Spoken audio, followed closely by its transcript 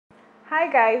Hi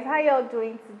guys, how y'all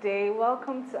doing today?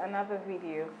 Welcome to another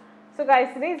video. So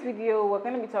guys, today's video we're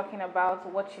going to be talking about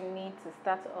what you need to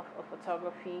start off a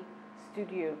photography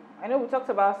studio. I know we talked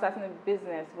about starting a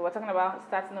business, but we're talking about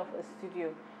starting off a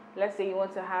studio. Let's say you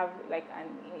want to have like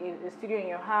a studio in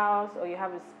your house, or you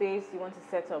have a space you want to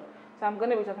set up. So I'm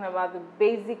going to be talking about the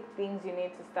basic things you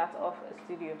need to start off a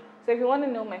studio. So if you want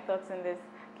to know my thoughts on this,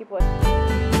 keep watching.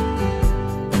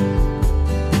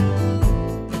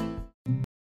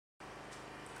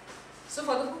 So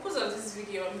for the purpose of this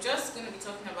video, I'm just going to be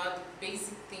talking about the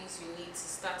basic things you need to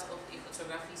start off a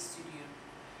photography studio.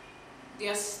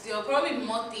 There are probably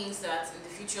more things that in the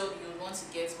future you'll want to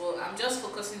get, but I'm just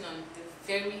focusing on the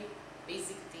very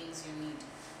basic things you need.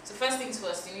 So first things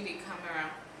first, you need a camera,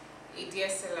 a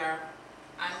DSLR,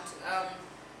 and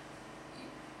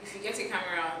if you get a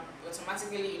camera,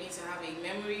 automatically you need to have a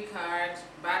memory card,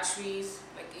 batteries,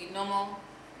 like a normal,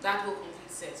 that whole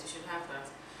complete set, you should have that.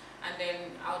 And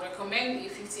then I would recommend a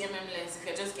 50mm lens if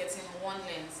you're just getting one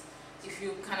lens. If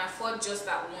you can afford just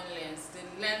that one lens, the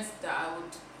lens that I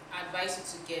would advise you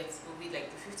to get will be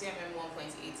like the 50mm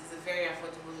 1.8. It's a very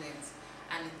affordable lens,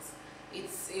 and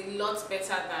it's a lot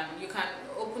better than, you can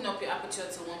open up your aperture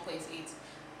to 1.8.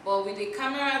 But with the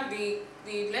camera,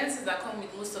 the lenses that come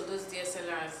with most of those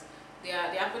DSLRs, the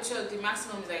aperture, the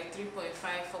maximum is like 3.5,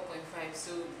 4.5.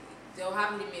 So they'll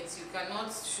have limits. You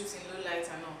cannot shoot in low light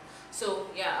and all. So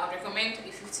yeah, I would recommend a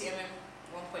 50mm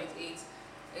 1.8,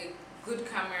 a good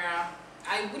camera.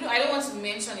 I don't want to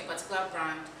mention a particular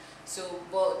brand, so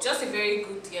but just a very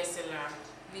good DSLR,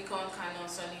 Nikon, Canon,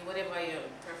 Sony, whatever your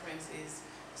preference is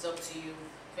up to you.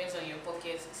 Depends on your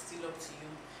pocket, it's still up to you.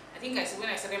 I think when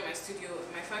I started my studio,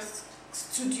 my first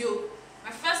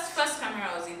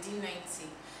camera was a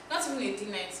D90. Not even a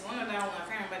D90, one other one, I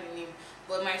can't remember the name.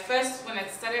 But my first, when I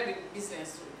started the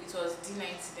business, it was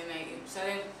D90, then I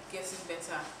started getting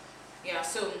better. Yeah,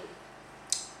 so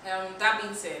that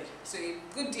being said, so a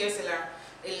good DSLR,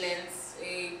 a lens,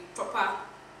 a proper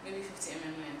maybe 50mm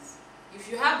lens. If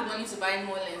you have the money to buy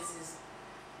more lenses,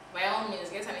 by all means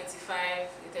get an 85,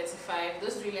 a 35.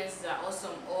 Those three lenses are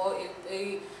awesome. Or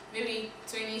a maybe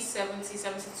 2070,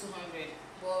 70-200.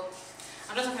 But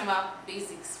I'm just talking about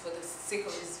basics for the sake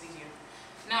of this video.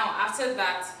 Now after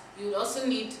that, you will also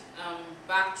need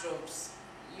backdrops.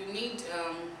 You need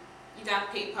either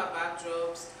paper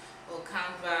backdrops or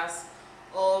canvas,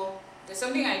 or there's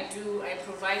something I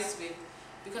improvise with,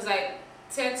 because I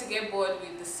tend to get bored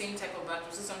with the same type of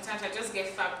backdrop. So sometimes I just get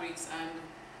fabrics and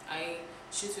I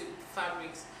shoot with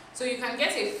fabrics. So you can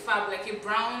get a like a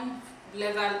brown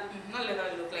leather, not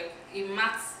leather look, like a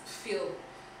matte feel.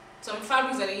 Some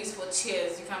fabrics that are used for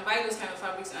chairs, you can buy those kind of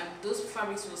fabrics, and those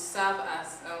fabrics will serve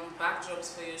as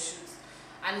backdrops for your shoots,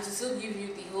 and it will still give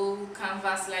you the whole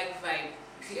canvas-like vibe,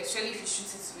 especially if you shoot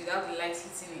it without the light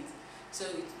hitting it. So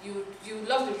you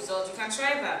love the result. You can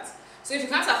try that. So if you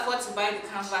can't afford to buy the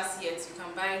canvas yet, you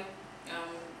can buy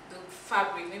the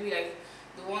fabric, maybe like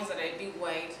the ones that are a bit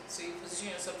wide, so you position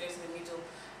your subject in the middle,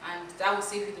 and that will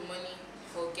save you the money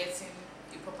for getting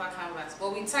a proper canvas.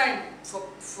 But with time,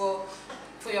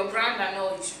 for your brand and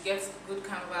all, you should get good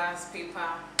canvas, paper,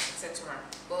 etc.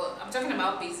 But I'm talking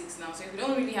about basics now. So if you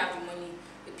don't really have the money,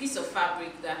 a piece of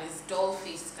fabric that is dull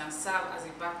faced can serve as a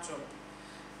backdrop.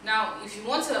 Now if you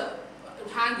want to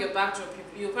hang your backdrop,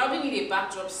 you probably need a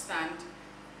backdrop stand,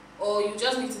 or you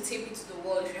just need to tape it to the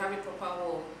wall if you have a proper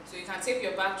wall. So you can tape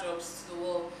your backdrops to the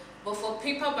wall. But for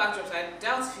paper backdrops, I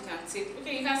doubt if you can tape.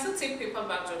 Okay, you can still tape paper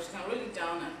backdrops. You can roll it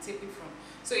down and tape it from.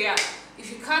 So yeah,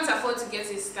 if you can't afford to get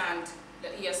a stand,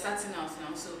 you're starting out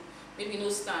now, so maybe no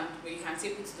stand where you can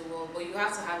tape it to the wall, but you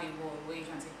have to have a wall where you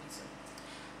can tape it to.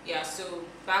 Yeah, so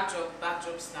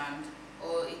backdrop stand,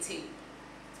 or a tape.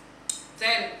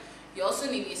 Then you also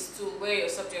need a stool where your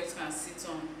subject can sit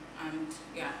on, and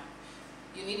yeah,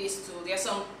 you need a stool. There are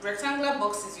some rectangular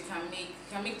boxes you can make.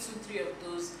 You can make 2-3 of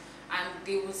those, and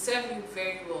they will serve you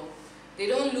very well.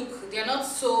 They are not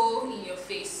so in your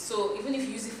face, so even if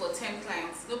you use it for 10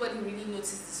 clients, nobody really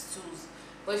notices the stools.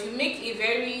 But if you make a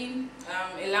very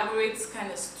elaborate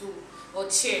kind of stool or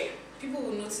chair, people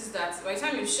will notice that. By the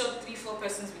time you've shot 3-4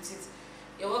 persons with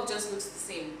it, your work just looks the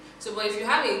same. So, but if you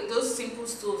have those simple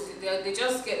stools, they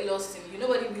just get lost in you.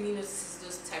 Nobody really notices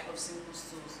those type of simple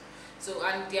stools. So,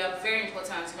 and they are very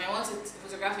important. You might want to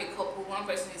photograph a couple. One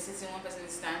person is sitting, one person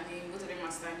is standing. Both of them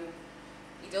are standing.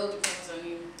 It all depends on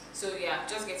you. So yeah,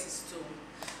 just get a stool.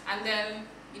 And then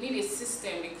you need a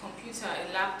system, a computer,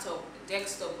 a laptop, a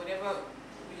desktop, whatever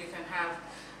you can have,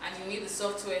 and you need the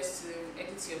software to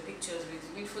edit your pictures with.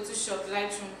 You need Photoshop,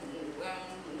 Lightroom,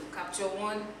 Capture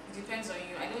One. It depends on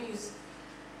you. I don't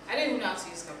even know how to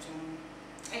use Capture One.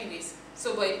 Anyways,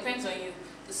 so but it depends on you.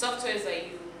 the softwares that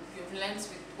you've learned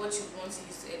with what you want to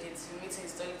use to edit, you need to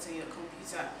install it on your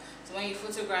computer. So when you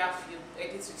photograph, you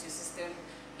edit with your system,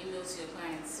 email to your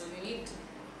clients. So you need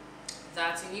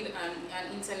that. You need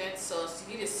an internet source.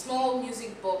 You need a small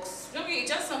music box. Maybe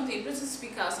just something, Bluetooth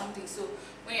speaker or something. So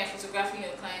when you're photographing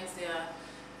your clients,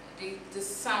 the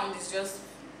sound is just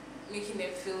making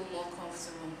them feel more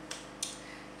comfortable.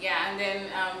 Yeah, and then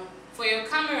for your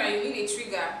camera, you need a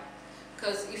trigger,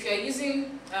 because if you're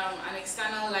using an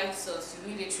external light source,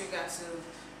 you need a trigger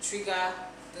to trigger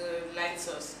the light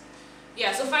source.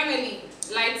 Yeah, so finally,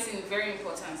 lighting, very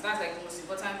important. That's like the most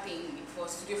important thing for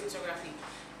studio photography.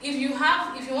 If you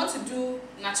want to do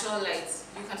natural lights,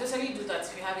 you can totally do that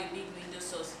if you have a big window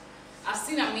source. I've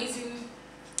seen amazing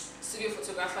studio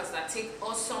photographers that take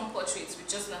awesome portraits with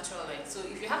just natural light. So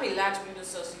if you have a large window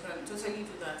source, you can totally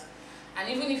do that. And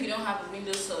even if you don't have a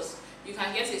window source, you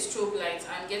can get a strobe light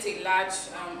and get a large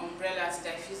umbrella to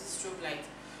diffuse the strobe light.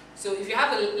 So if you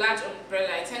have a large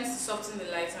umbrella, it tends to soften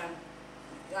the light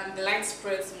and the light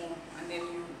spreads more, and then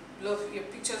your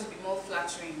pictures will be more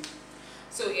flattering.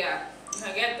 So yeah, you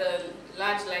can get the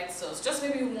large light source. Just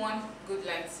maybe one good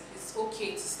light is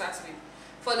okay to start with.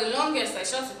 For the longest, I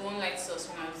shot with one light source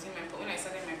when I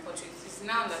started my portrait. It's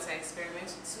now that I experiment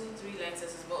with 2-3 light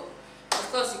sources, but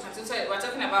of course you can totally, we're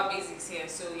talking about basics here,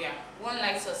 so yeah, one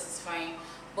light source is fine.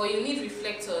 But you need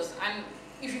reflectors, and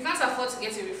if you can't afford to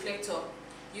get a reflector,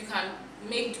 you can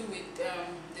make do with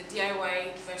the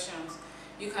DIY versions.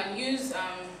 You can use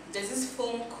there's this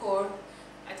foam core,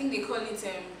 I think they call it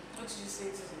what did you say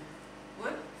to them?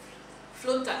 What?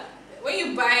 Floater. When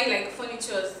you buy like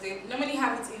furniture, they normally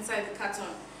have it inside the carton.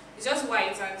 It's just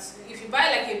white, and if you buy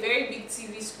like a very big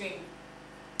TV screen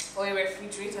or a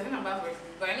refrigerator, I don't know about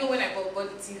refrigerator, but I know when I bought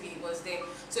the TV, it was there.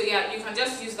 So yeah, you can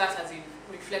just use that as a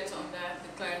reflector under the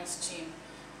client's chin,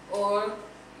 or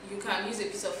you can use a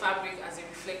piece of fabric as a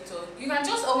reflector. You can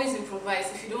just always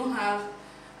improvise if you don't have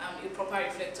a proper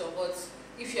reflector, but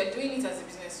if you're doing it as a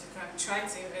business, you can try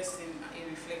to invest in a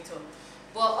reflector.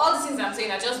 But all the things I'm saying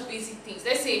are just basic things.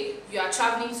 Let's say you are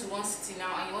traveling to one city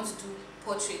now and you want to do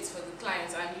portraits for the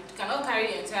clients, and you cannot carry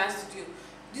the entire studio.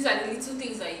 These are the little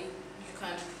things that you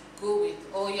can go with.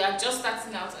 Or you are just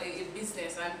starting out a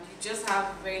business and you just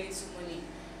have very little money.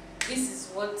 This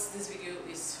is what this video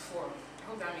is for. I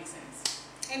hope that makes sense.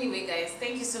 Anyway guys,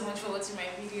 thank you so much for watching my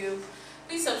video.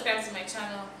 Please subscribe to my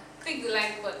channel, click the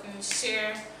like button,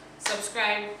 share,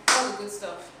 subscribe, all the good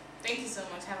stuff. Thank you so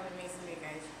much. Have an amazing day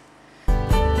guys.